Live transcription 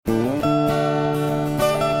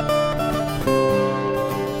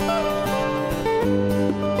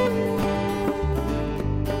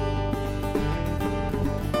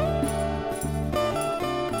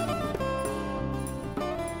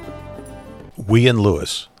We in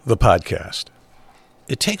Lewis, the podcast.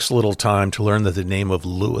 It takes a little time to learn that the name of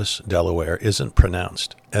Lewis, Delaware isn't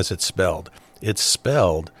pronounced as it's spelled. It's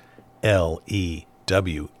spelled L-E-W-E-S,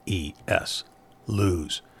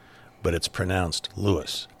 Lewes, but it's pronounced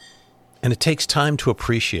Lewis. And it takes time to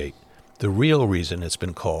appreciate the real reason it's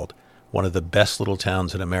been called one of the best little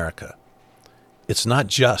towns in America. It's not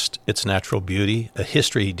just its natural beauty, a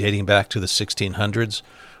history dating back to the 1600s,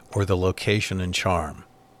 or the location and charm.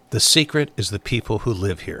 The secret is the people who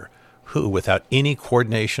live here, who, without any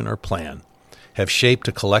coordination or plan, have shaped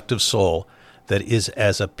a collective soul that is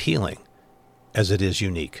as appealing as it is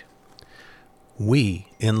unique. We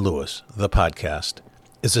in Lewis, the podcast,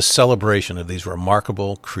 is a celebration of these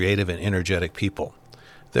remarkable, creative, and energetic people.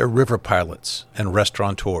 They're river pilots and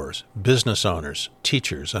restaurateurs, business owners,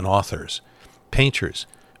 teachers and authors, painters,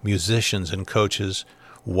 musicians and coaches,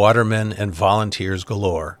 watermen and volunteers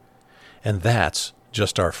galore. And that's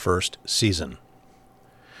just our first season.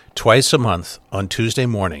 Twice a month, on Tuesday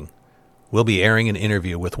morning, we'll be airing an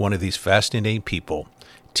interview with one of these fascinating people,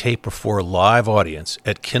 taped before a live audience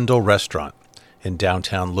at Kindle Restaurant in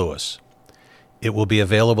downtown Lewis. It will be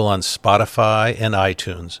available on Spotify and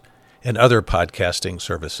iTunes and other podcasting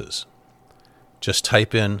services. Just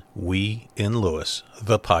type in We in Lewis,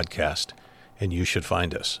 the podcast, and you should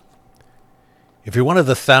find us. If you're one of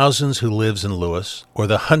the thousands who lives in Lewis, or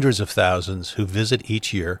the hundreds of thousands who visit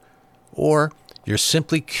each year, or you're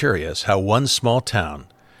simply curious how one small town,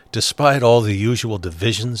 despite all the usual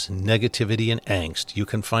divisions, negativity, and angst you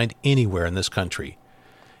can find anywhere in this country,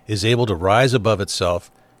 is able to rise above itself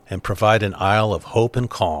and provide an isle of hope and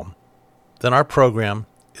calm, then our program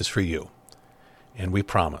is for you. And we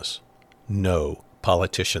promise, no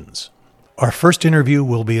politicians. Our first interview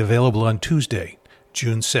will be available on Tuesday,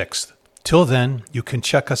 June 6th. Till then, you can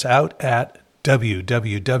check us out at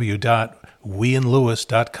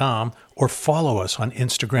www.weinlewis.com or follow us on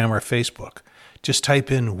Instagram or Facebook. Just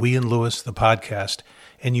type in We in Lewis, the podcast,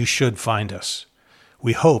 and you should find us.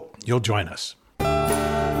 We hope you'll join us.